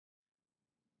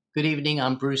Good evening.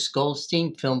 I'm Bruce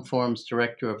Goldstein, Film Forum's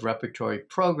Director of Repertory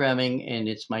Programming, and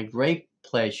it's my great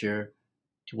pleasure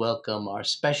to welcome our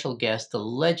special guest, the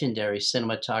legendary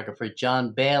cinematographer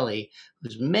John Bailey,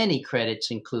 whose many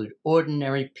credits include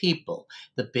Ordinary People,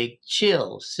 The Big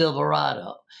Chill,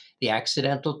 Silverado, The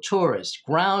Accidental Tourist,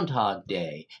 Groundhog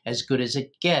Day, As Good as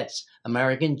It Gets,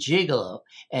 American Gigolo,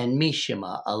 and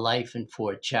Mishima, A Life in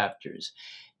Four Chapters.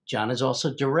 John has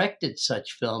also directed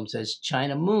such films as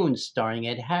China Moon, starring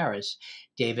Ed Harris,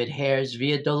 David Hare's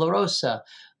Via Dolorosa,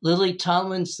 Lily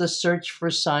Tomlin's The Search for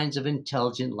Signs of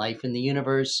Intelligent Life in the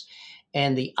Universe,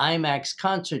 and the IMAX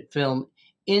concert film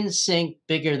In Sync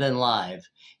Bigger Than Live.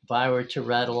 If I were to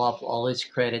rattle off all his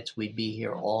credits, we'd be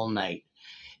here all night.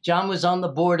 John was on the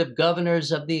board of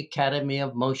governors of the Academy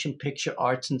of Motion Picture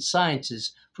Arts and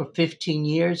Sciences for 15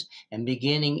 years, and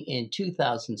beginning in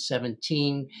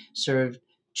 2017, served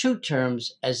 2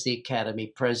 terms as the Academy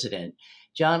president.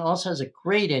 John also has a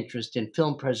great interest in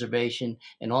film preservation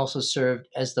and also served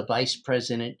as the vice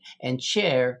president and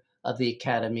chair of the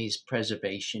Academy's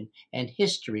Preservation and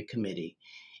History Committee.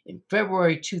 In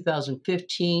February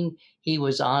 2015, he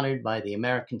was honored by the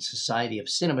American Society of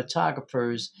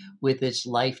Cinematographers with its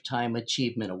Lifetime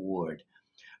Achievement Award.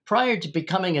 Prior to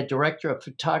becoming a director of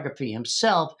photography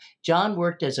himself, John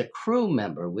worked as a crew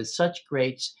member with such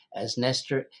greats as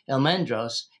Nestor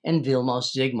Almendros and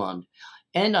Vilmos Zsigmond,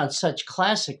 and on such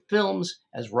classic films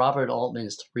as Robert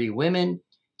Altman's Three Women,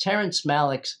 Terrence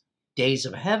Malick's Days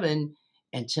of Heaven,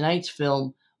 and tonight's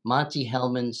film, Monte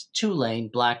Hellman's Two-Lane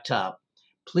Blacktop.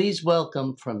 Please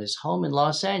welcome from his home in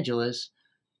Los Angeles,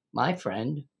 my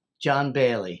friend, John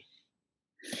Bailey.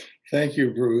 Thank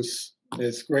you, Bruce.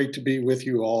 It's great to be with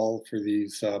you all for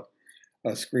these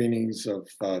screenings of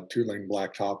Two-Lane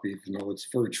Blacktop, even though it's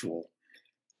virtual.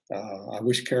 I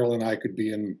wish Carol and I could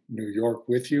be in New York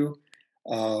with you.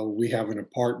 We have an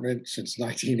apartment since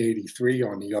 1983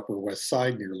 on the Upper West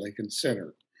Side near Lincoln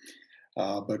Center,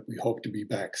 but we hope to be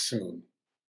back soon.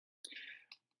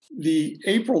 The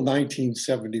April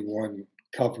 1971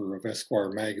 cover of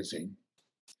Esquire magazine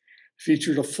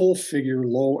featured a full-figure,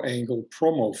 low-angle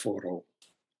promo photo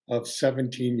of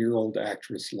 17-year-old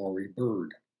actress Laurie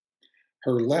Bird,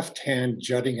 her left hand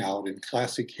jutting out in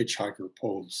classic hitchhiker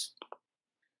pose.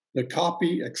 The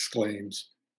copy exclaims,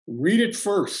 "Read it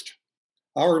first,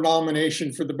 our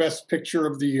nomination for the Best Picture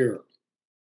of the Year."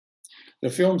 The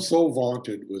film so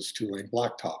vaunted was Two-Lane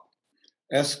Blacktop.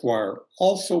 Esquire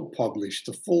also published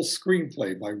the full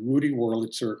screenplay by Rudy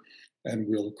Wurlitzer and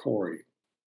Will Corey.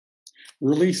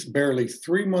 Released barely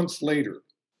 3 months later,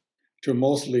 to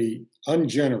mostly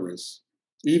ungenerous,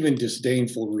 even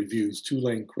disdainful reviews,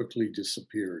 Two-Lane quickly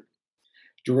disappeared.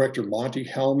 Director Monte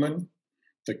Hellman,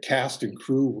 the cast and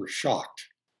crew were shocked,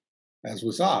 as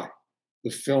was I,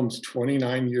 the film's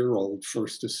 29-year-old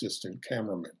first assistant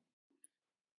cameraman.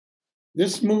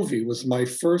 This movie was my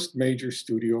first major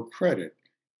studio credit,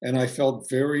 and I felt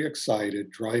very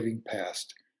excited driving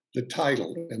past the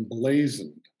title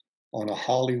emblazoned on a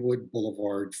Hollywood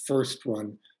Boulevard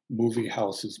first-run movie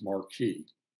house's marquee.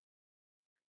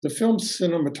 The film's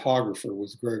cinematographer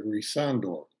was Gregory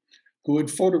Sandor, who had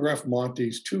photographed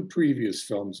Monte's 2 previous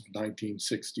films of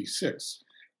 1966,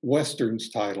 westerns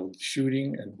titled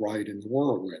Shooting and Ride in the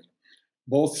Whirlwind,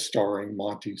 both starring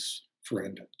Monte's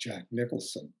friend Jack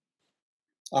Nicholson.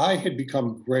 I had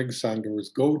become Greg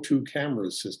Sandor's go-to camera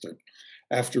assistant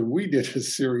after we did a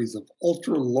series of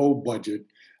ultra-low-budget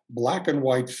black and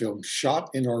white films shot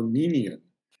in Armenian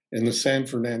in the San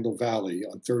Fernando Valley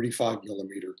on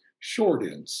 35mm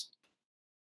short-ins.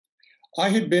 I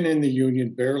had been in the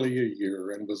union barely a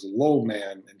year and was a low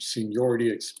man in seniority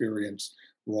experience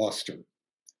roster.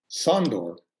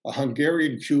 Sandor, a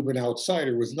Hungarian-Cuban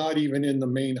outsider, was not even in the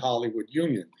main Hollywood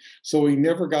union, so he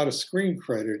never got a screen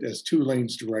credit as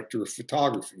Two-Lane's director of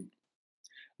photography.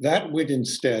 That went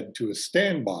instead to a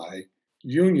standby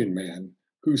union man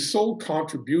whose sole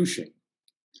contribution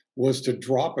was to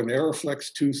drop an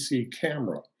Aeroflex 2C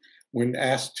camera when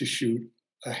asked to shoot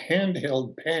a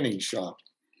handheld panning shot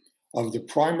of the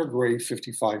Primer Gray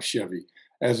 55 Chevy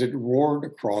as it roared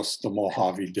across the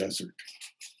Mojave Desert.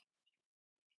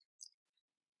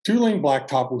 Two-Lane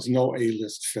Blacktop was no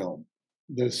A-list film.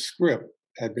 The script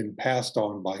had been passed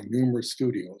on by numerous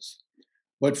studios,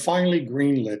 but finally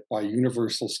greenlit by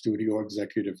Universal Studio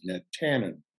executive Ned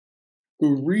Tannen,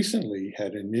 who recently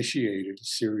had initiated a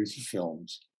series of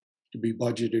films to be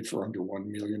budgeted for under $1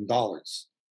 million.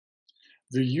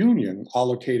 The union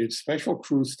allocated special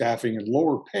crew staffing and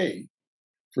lower pay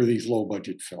for these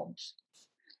low-budget films.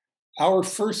 Our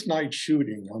first night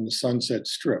shooting on the Sunset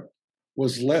Strip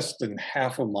was less than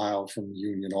half a mile from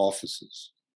union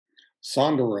offices.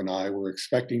 Sandor and I were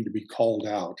expecting to be called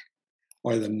out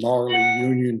by the gnarly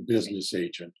union business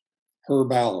agent,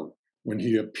 Herb Aller, when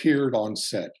he appeared on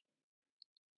set.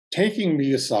 Taking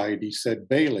me aside, he said,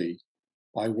 "Bailey,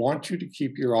 I want you to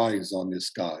keep your eyes on this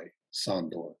guy,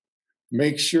 Sandor.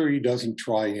 Make sure he doesn't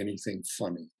try anything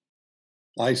funny."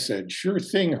 I said, "Sure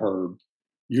thing, Herb.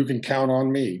 You can count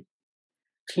on me."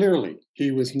 Clearly,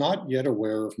 he was not yet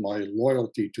aware of my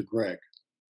loyalty to Greg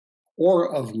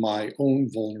or of my own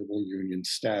vulnerable union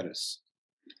status.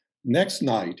 Next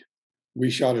night, we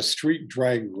shot a street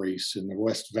drag race in the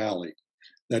West Valley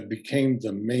that became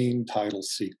the main title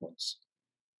sequence.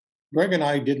 Greg and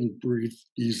I didn't breathe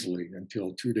easily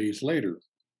until 2 days later,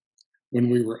 when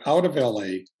we were out of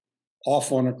LA,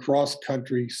 off on a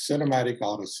cross-country cinematic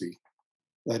odyssey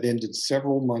that ended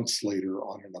several months later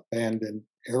on an abandoned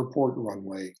airport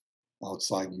runway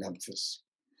outside Memphis.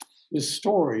 The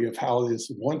story of how this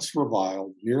once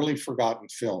reviled, nearly forgotten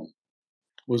film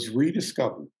was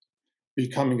rediscovered,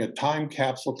 becoming a time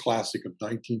capsule classic of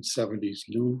 1970s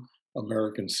new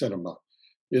American cinema,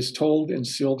 is told in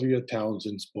Sylvia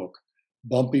Townsend's book,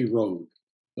 Bumpy Road,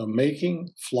 The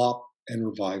Making, Flop, and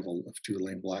Revival of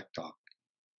Two-Lane Blacktop.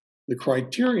 The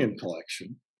Criterion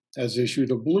Collection has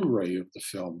issued a Blu-ray of the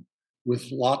film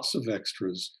with lots of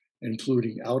extras,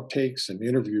 including outtakes and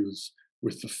interviews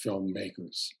with the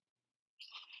filmmakers.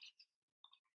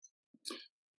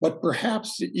 But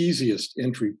perhaps the easiest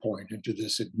entry point into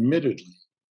this admittedly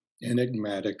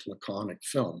enigmatic, laconic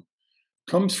film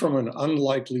comes from an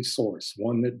unlikely source,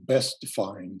 one that best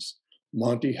defines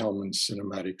Monte Hellman's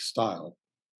cinematic style.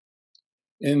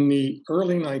 In the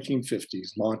early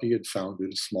 1950s, Monte had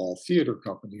founded a small theater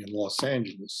company in Los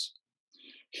Angeles.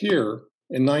 Here,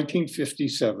 in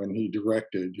 1957, he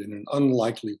directed, in an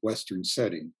unlikely Western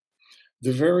setting,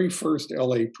 the very first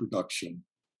LA production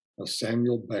of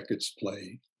Samuel Beckett's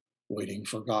play, Waiting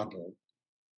for Godot.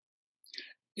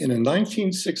 In a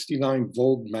 1969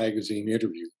 Vogue magazine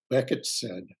interview, Beckett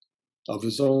said of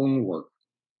his own work,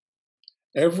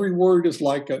 "Every word is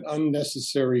like an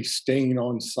unnecessary stain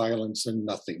on silence and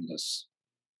nothingness."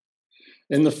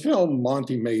 In the film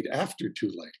Monte made after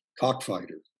Two-Lane,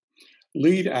 Cockfighter,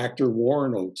 lead actor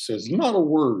Warren Oates says not a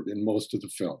word in most of the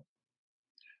film.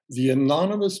 The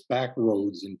anonymous back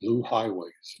roads and blue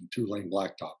highways in Two-Lane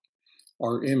Blacktop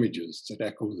are images that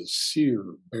echo the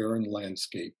sere, barren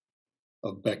landscape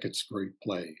of Beckett's great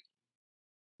play.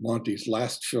 Monte's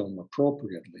last film,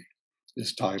 appropriately,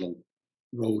 is titled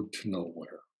Road to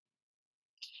Nowhere.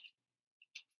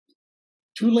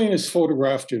 Two-Lane is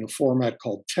photographed in a format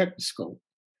called Techniscope,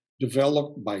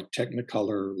 developed by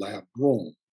Technicolor Lab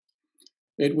Rome.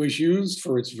 It was used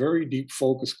for its very deep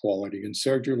focus quality in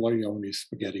Sergio Leone's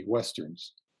spaghetti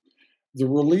westerns. The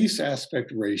release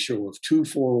aspect ratio of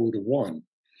 2:4:1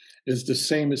 is the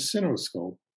same as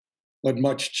CinemaScope, but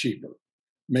much cheaper,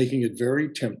 making it very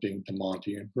tempting to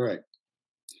Monte and Greg.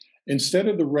 Instead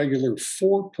of the regular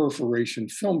 4-perforation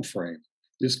film frame,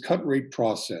 this cut rate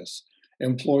process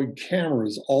employed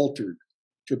cameras altered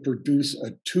to produce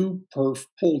a 2-perf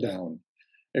pull-down,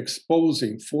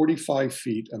 exposing 45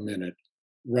 feet a minute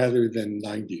rather than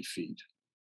 90 feet.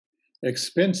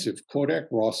 Expensive Kodak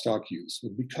raw stock use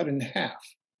would be cut in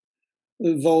half,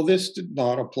 though this did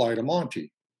not apply to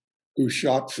Monte, who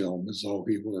shot film as though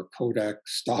he were a Kodak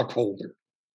stockholder.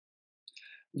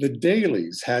 The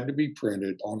dailies had to be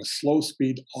printed on a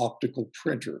slow-speed optical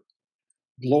printer,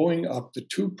 blowing up the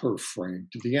 2-perf frame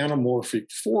to the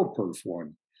anamorphic 4-perf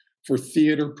one for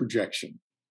theater projection.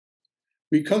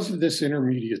 Because of this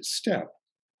intermediate step,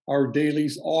 our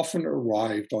dailies often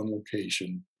arrived on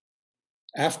location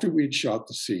after we'd shot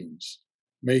the scenes,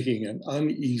 making an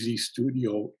uneasy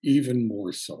studio even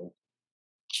more so.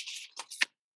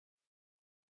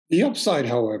 The upside,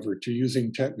 however, to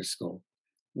using Techniscope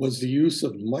was the use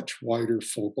of much wider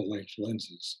focal length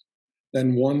lenses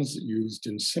than ones used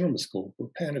in CinemaScope or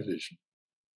Panavision.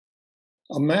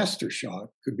 A master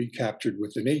shot could be captured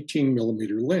with an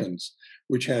 18mm lens,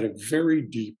 which had a very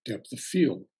deep depth of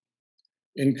field.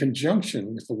 In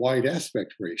conjunction with the wide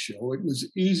aspect ratio, it was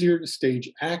easier to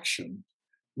stage action,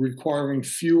 requiring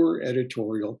fewer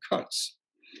editorial cuts,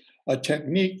 a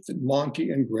technique that Monte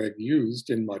and Greg used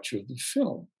in much of the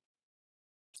film.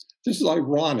 This is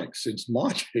ironic, since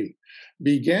Monte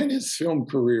began his film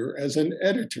career as an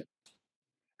editor,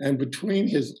 and between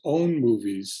his own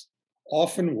movies,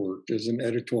 often worked as an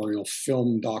editorial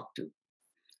film doctor.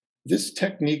 This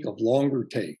technique of longer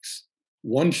takes,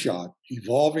 one shot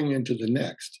evolving into the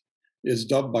next, is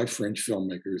dubbed by French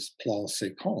filmmakers plan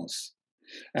séquence,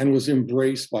 and was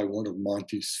embraced by one of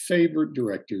Monte's favorite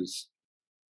directors,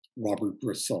 Robert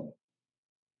Bresson.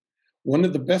 One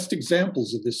of the best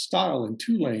examples of this style in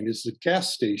Tulane is the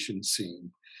gas station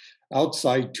scene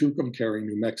outside Tucumcari,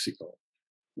 New Mexico,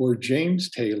 where James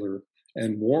Taylor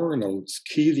and Warren Oates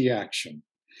key the action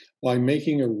by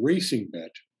making a racing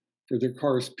bet for their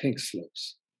car's pink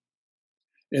slips.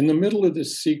 In the middle of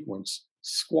this sequence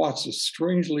squats a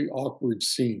strangely awkward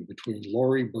scene between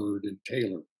Laurie Bird and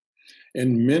Taylor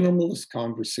in minimalist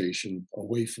conversation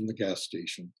away from the gas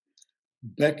station.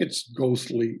 Beckett's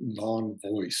ghostly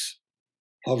non-voice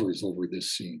hovers over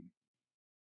this scene.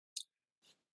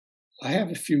 I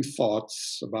have a few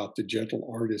thoughts about the gentle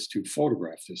artist who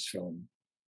photographed this film.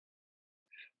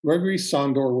 Gregory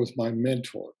Sandor was my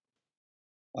mentor.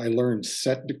 I learned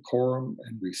set decorum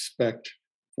and respect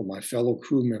for my fellow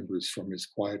crew members from his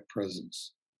quiet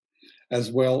presence,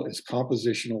 as well as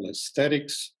compositional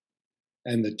aesthetics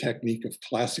and the technique of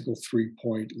classical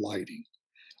three-point lighting,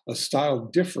 a style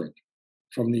different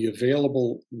from the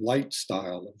available light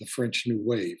style of the French New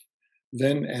Wave,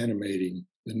 then animating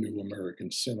the new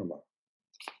American cinema.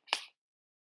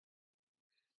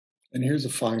 And here's a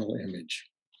final image.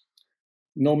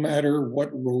 No matter what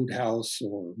roadhouse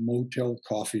or motel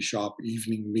coffee shop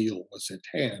evening meal was at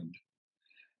hand,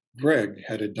 Greg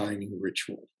had a dining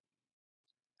ritual.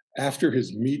 After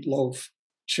his meatloaf,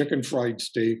 chicken fried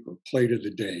steak, or plate of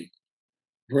the day,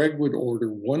 Greg would order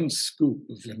one scoop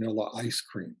of vanilla ice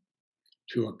cream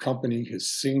to accompany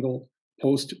his single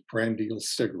post-prandial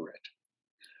cigarette,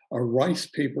 a rice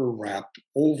paper wrapped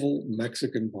oval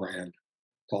Mexican brand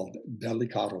called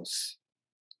Delicados.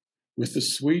 With the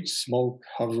sweet smoke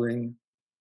hovering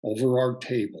over our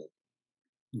table,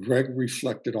 Greg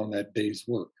reflected on that day's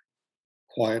work,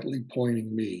 quietly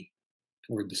pointing me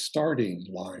toward the starting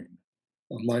line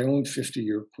of my own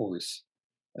 50-year course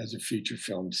as a feature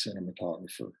film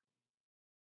cinematographer.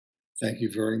 Thank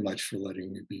you very much for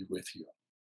letting me be with you.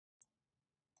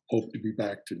 Hope to be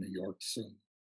back to New York soon.